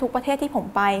ทุกประเทศที่ผม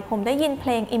ไปผมได้ยินเพ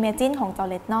ลง Imagine ของจอห์น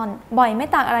เลนนอนบ่อยไม่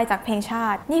ต่างอะไรจากเพลงชา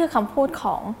ตินี่คือคำพูดข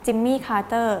องจิมมี่ คาร์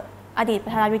เตอร์อดีตปร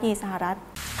ะธานาธิบดีสหรัฐ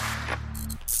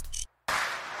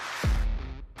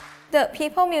The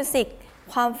People Music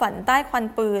ความฝันใต้ควัน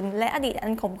ปืนและอดีตอั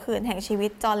นขมขื่นแห่งชีวิ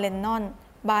ตจอห์น เลนนอน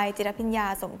by จิรพิญญา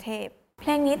สมเทพเพ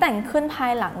ลงนี้แต่งขึ้นภา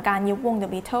ยหลังการยุบวง The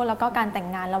Beatles แล้วก็การแต่ง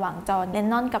งานระหว่างจอห์น เลน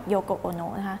นอนกับโยโกโอโน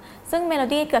ะนะคะซึ่งเมโล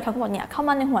ดี้เกือบทั้งหมดเนี่ยเข้า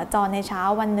มาในหัวจอห์นในเช้า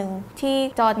วันหนึ่งที่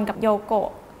จอห์นกับโยโกะ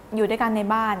อยู่ด้วยกันใน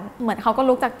บ้านเหมือนเขาก็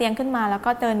ลุกจากเตียงขึ้นมาแล้วก็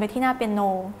เดินไปที่หน้าเปียโน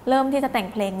เริ่มที่จะแต่ง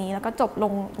เพลงนี้แล้วก็จบล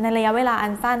งในระยะเวลาอั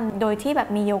นสั้นโดยที่แบบ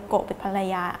มีโยโกะเป็นภรร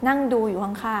ยานั่งดูอยู่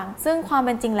ข้างๆซึ่งความเ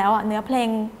ป็นจริงแล้วเนื้อเพลง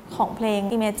ของเพลง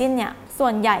Imagine เนี่ยส่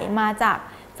วนใหญ่มาจาก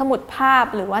สมุดภาพ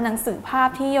หรือว่าหนังสือภาพ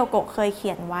ที่โยโกะเคยเ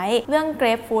ขียนไว้เรื่อง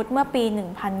Grapefruit เมื่อปี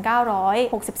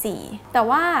 1964 แต่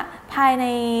ว่าภายใน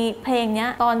เพลงนี้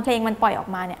ตอนเพลงมันปล่อยออ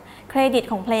กมาเนี่ยเครดิต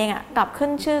ของเพลงกลับขึ้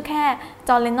นชื่อแค่จ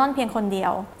อห์น เลนนอนเพียงคนเดีย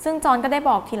วซึ่งจอห์นก็ได้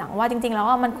บอกทีหลังว่าจริงๆแล้ว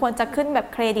มันควรจะขึ้นแบบ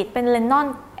เครดิตเป็นเลนนอน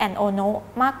แอนด์โอโนะ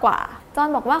มากกว่าจอห์น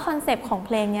บอกว่าคอนเซปต์ของเพ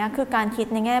ลงนี้คือการคิด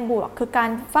ในแง่บวกคือการ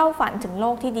เฝ้าฝันถึงโล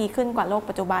กที่ดีขึ้นกว่าโลก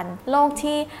ปัจจุบันโลก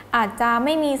ที่อาจจะไ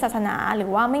ม่มีศาสนาหรื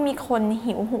อว่าไม่มีคน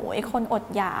หิวโหยคนอด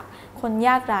อยากคนย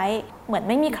ากไร้เหมือน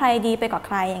ไม่มีใครดีไปกว่าใ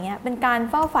ครอย่างเงี้ยเป็นการ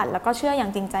เฝ้าฝันแล้วก็เชื่ออย่า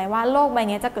งจริงใจว่าโลกใบ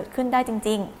นี้จะเกิดขึ้นได้จ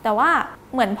ริงๆแต่ว่า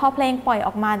เหมือนพอเพลงปล่อยอ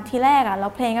อกมาทีแรกแล้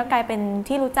วเพลงก็กลายเป็น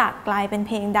ที่รู้จักกลายเป็นเ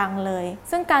พลงดังเลย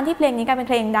ซึ่งการที่เพลงนี้กลายเป็น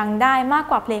เพลงดังได้มาก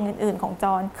กว่าเพลงอื่นๆของจ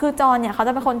อห์นคือจอห์นเนี่ยเขาจ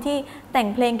ะเป็นคนที่แต่ง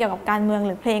เพลงเกี่ยวกับการเมืองห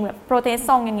รือเพลงแบบโปรเทสต์ซ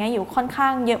องอย่างเงี้ยอยู่ค่อนข้า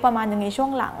งเยอะประมาณนึงในช่ว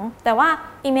งหลังแต่ว่า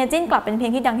Imagine กลับเป็นเพล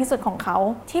งที่ดังที่สุดของเขา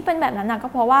ที่เป็นแบบนั้นก็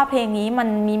เพราะว่าเพลงนี้มัน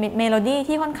มีเมโลดี้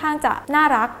ที่ค่อนข้างจะน่า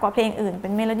รักกว่าเพลงอื่นเป็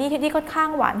นเมโลดี้ที่ค่อนข้าง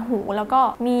หวานหูแล้วก็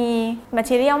มีแมท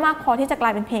ทีเรียลมากพอที่จะกลา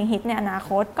ยเป็นเพลงฮิตในอนาค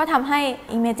ตก็ทำให้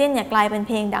Imagine เนี่ยกลายเป็นเ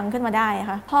พลงดังขึ้นมาได้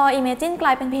ค่ะพอ Imagine กล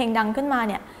ายเป็นเพลงดังขึ้นมา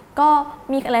เนี่ยก็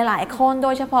มีหลายๆคนโด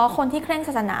ยเฉพาะคนที่เคร่งศ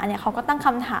าสนาเนี่ยเขาก็ตั้งค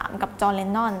ำถามกับจอห์น เล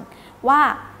นนอนว่า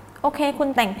โอเคคุณ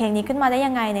แต่งเพลงนี้ขึ้นมาได้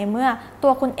ยังไงในเมื่อตั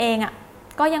วคุณเอง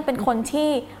ก็ยังเป็นคนที่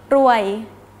รวย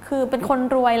คือเป็นคน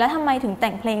รวยแล้วทำไมถึงแ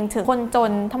ต่งเพลงถึงคนจ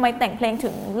นทำไมแต่งเพลงถึ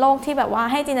งโลกที่แบบว่า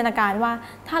ให้จินตนาการว่า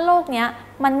ถ้าโลกเนี้ย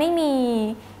มันไม่มี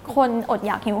คนอดอ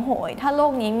ยากหิวโหยถ้าโล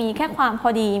กนี้มีแค่ความพอ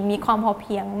ดีมีความพอเ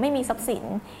พียงไม่มีทรัพย์สิน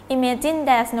Imagine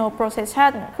there's no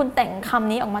possession คุณแต่งค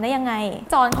ำนี้ออกมาได้ยังไง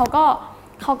จอห์นเขา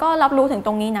ก็รับรู้ถึงต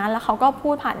รงนี้นะแล้วเขาก็พู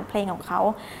ดผ่านเพลงของเขา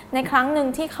ในครั้งหนึ่ง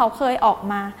ที่เขาเคยออก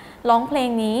มาร้องเพลง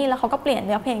นี้แล้วเขาก็เปลี่ยนเ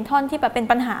นื้อเพลงท่อนที่แบบเป็น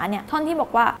ปัญหาเนี่ยท่อนที่บอ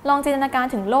กว่าลองจินตนาการ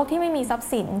ถึงโลกที่ไม่มีทรัพย์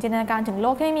สินจินตนาการถึงโล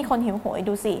กที่ไม่มีคนหิวโหย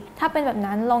ดูสิถ้าเป็นแบบ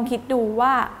นั้นลองคิดดูว่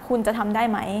าคุณจะทำได้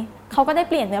ไหมเขาก็ได้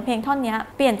เปลี่ยนเนื้อเพลงท่อนนี้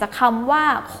เปลี่ยนจากคำว่า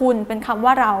คุณเป็นคำว่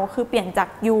าเราคือเปลี่ยนจาก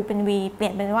you เป็น we เปลี่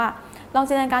ยนเป็นว่าลอง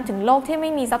จินตนาการถึงโลกที่ไ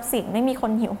ม่มีทรัพย์สินไม่มีค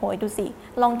นหิวโหยดูสิ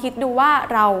ลองคิดดูว่า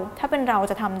เราถ้าเป็นเรา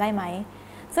จะทำได้ไหม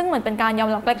ซึ่งเหมือนเป็นการยอม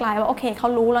รับไกลๆว่าโอเคเขา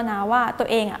รู้แล้วนะว่าตัว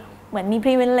เองเหมือนมี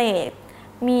privilege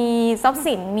มีทรัพย์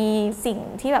สินมีสิ่ง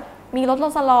ที่แบบมีรถโร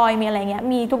ลส์รอยซ์มีอะไรเงี้ย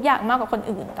มีทุกอย่างมากกว่าคน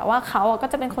อื่นแต่ว่าเขาก็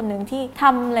จะเป็นคนหนึ่งที่ท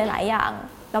ำหลายๆอย่าง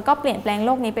แล้วก็เปลี่ยนแปลงโล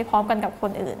กนี้ไปพร้อมกันกับค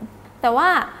นอื่นแต่ว่า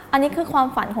อันนี้คือความ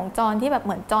ฝันของจอห์นที่แบบเ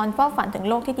หมือนจอห์นเฝ้าฝันถึง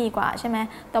โลกที่ดีกว่าใช่ไหม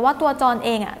แต่ว่าตัวจอห์นเอ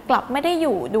งกลับไม่ได้อ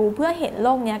ยู่ดูเพื่อเห็นโล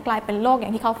กนี้กลายเป็นโลกอย่า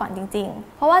งที่เขาฝันจริง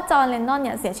ๆเพราะว่าจอห์น เลนนอนเ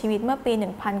นี่ยเสียชีวิตเมื่อปี 1980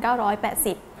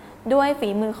ด้วยฝี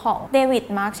มือของเดวิด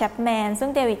มาร์ค แชปแมนซึ่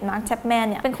งเดวิด มาร์ค แชปแมน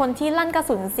เนี่ยเป็นคนที่ลั่นกระ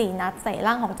สุน4 นัดใส่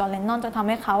ร่างของจอห์น เลนนอนจนทำใ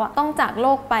ห้เขาต้องจากโล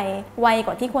กไปไวก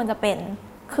ว่าที่ควรจะเป็น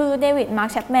คือเดวิด มาร์ค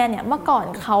แชปแมนเนี่ยเมื่อก่อน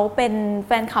เขาเป็นแ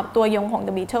ฟนคลับตัวยงของ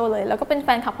The Beatles เลยแล้วก็เป็นแฟ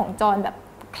นคลับของจอห์นแบบ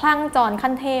คลั่งจอห์น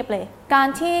ขั้นเทพเลยการ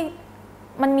ที่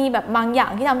มันมีแบบบางอย่า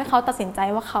งที่ทำให้เขาตัดสินใจ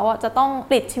ว่าเขาจะต้อง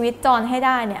ปลิดชีวิตจอห์นให้ไ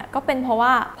ด้เนี่ยก็เป็นเพร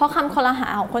าะคำคอรหา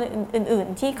ของคนอื่น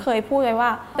ๆที่เคยพูดไว้ว่า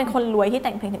เป็นคนรวยที่แ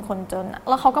ต่งเพลงถึงคนจน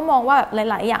แล้วเขาก็มองว่าแบบ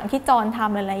หลายๆอย่างที่จอห์นท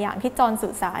ำหลายๆอย่างที่จอห์น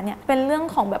สื่อสารเนี่ยเป็นเรื่อง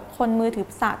ของแบบคนมือถือ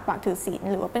ศาสตร์ปากถือศีล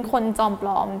หรือว่าเป็นคนจอมปล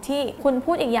อมที่คุณ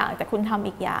พูดอีกอย่างแต่คุณทำ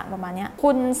อีกอย่างประมาณนี้คุ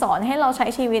ณสอนให้เราใช้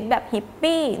ชีวิตแบบฮิป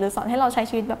ปี้หรือสอนให้เราใช้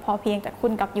ชีวิตแบบพอเพียงแต่คุ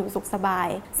ณกลับอยู่สุขสบาย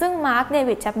ซึ่งมาร์ค เด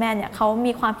วิด แชปแมนเนี่ยเขา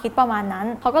มีความคิดประมาณนั้น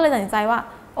เขาก็เลยตัดสินใจว่า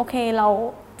โอเคเรา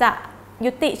จะ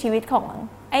ยุติชีวิตของ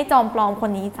ไอ้จอมปลอมค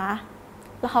นนี้จ้ะ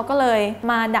แล้วเขาก็เลย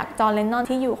มาดักจอห์น เลนนอน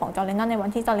ที่อยู่ของจอห์น เลนนอนในวัน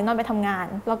ที่จอห์น เลนนอนไปทำงาน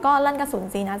แล้วก็ลั่นกระสุน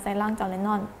4 นัดใส่ร่างจอห์น เลนน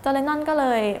อนจอห์น เลนนอนก็เล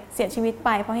ยเสียชีวิตไป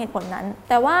เพราะเหตุผลนั้น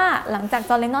แต่ว่าหลังจาก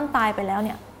จอห์น เลนนอนตายไปแล้วเ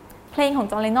นี่ยเพลงของ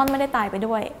จอห์น เลนนอนไม่ได้ตายไป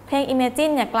ด้วยเพลง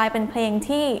Imagine เนี่ยกลายเป็นเพลง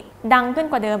ที่ดังขึ้น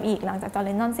กว่าเดิมอีกหลังจากจอห์น เ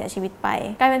ลนนอนเสียชีวิตไป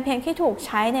กลายเป็นเพลงที่ถูกใ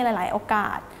ช้ในหลายๆโอกา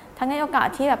สทั้งในโอกาส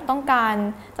ที่แบบต้องการ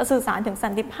จะสื่อสารถึงสั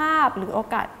นติภาพหรือโอ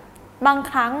กาสบาง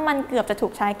ครั้งมันเกือบจะถู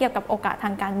กใช้เกี่ยวกับโอกาสท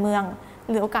างการเมือง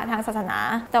หรือโอกาสทางศาสนา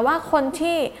แต่ว่าคน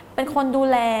ที่เป็นคนดู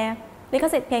แล ลิข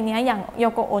สิทธิ์เพลงนี้อย่างโย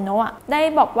โกโอโนะได้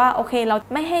บอกว่าโอเคเรา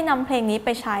ไม่ให้นำเพลงนี้ไป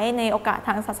ใช้ในโอกาสท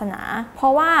างศาสนาเพรา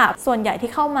ะว่าส่วนใหญ่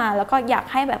ที่เข้ามาแล้วก็อยาก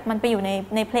ให้แบบมันไปอยู่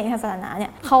ในเพลงทางศาสนาเนี่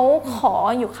ยเขาขอ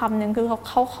อยู่คำหนึ่งคือ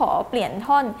เขาขอเปลี่ยน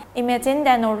ท่อน Imagine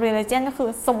there no religion ก็คือ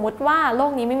สมมุติว่าโล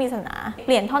กนี้ไม่มีศาสนาเป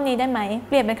ลี่ยนท่อนนี้ได้ไหม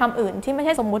เปลี่ยนเป็นคำอื่นที่ไม่ใ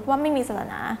ช่สมมุติว่าไม่มีศาส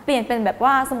นาเปลี่ยนเป็นแบบ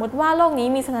ว่าสมมติว่าโลกนี้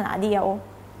มีศาสนาเดียว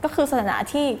ก็คือศาสนา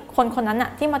ที่คนคนนั้น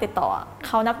ที่มาติดต่อเ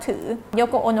ขานับถือโย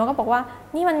โกโอโนะก็บอกว่า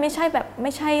นี่มันไม่ใ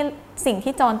ช่สิ่ง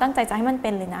ที่จอห์นตั้งใจจะให้มันเป็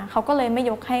นเลยนะเขาก็เลยไม่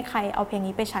ยกให้ใครเอาเพลง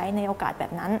นี้ไปใช้ในโอกาสแบ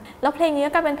บนั้นแล้วเพลงนี้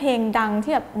ก็กลายเป็นเพลงดัง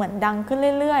ที่แบบเหมือนดังขึ้น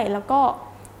เรื่อยๆแล้วก็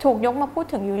ถูกยกมาพูด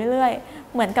ถึงอยู่เรื่อย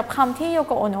ๆเหมือนกับคำที่โยโ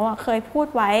กโอโนะเคยพูด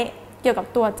ไว้เกี่ยวกับ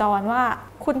ตัวจอห์นว่า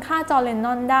คุณฆ่าจอห์น เลนน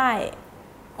อนได้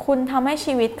คุณทำให้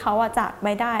ชีวิตเขาจากไป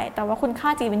ได้แต่ว่าคุณฆ่า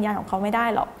จิตวิญญาณของเขาไม่ได้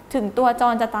หรอกถึงตัวจอ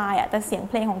ห์นจะตายแต่เสียง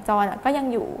เพลงของจอห์นก็ยัง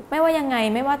อยู่ไม่ว่ายังไง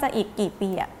ไม่ว่าจะอีกกี่ปี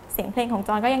เสียงเพลงของจ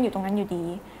อห์นก็ยังอยู่ตรงนั้นอยู่ดี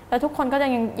แล้วทุกคนก็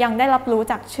ยังได้รับรู้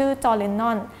จากชื่อจอห์น เลนน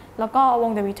อนแล้วก็ว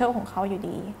ง The Beatles ของเขาอยู่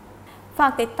ดีฝา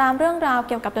กติดตามเรื่องราวเ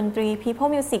กี่ยวกับดนตรี People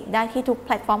Music ได้ที่ทุกแพ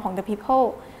ลตฟอร์มของ The People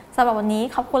สำหรับวันนี้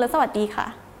ขอบคุณและสวัสดีค่ะ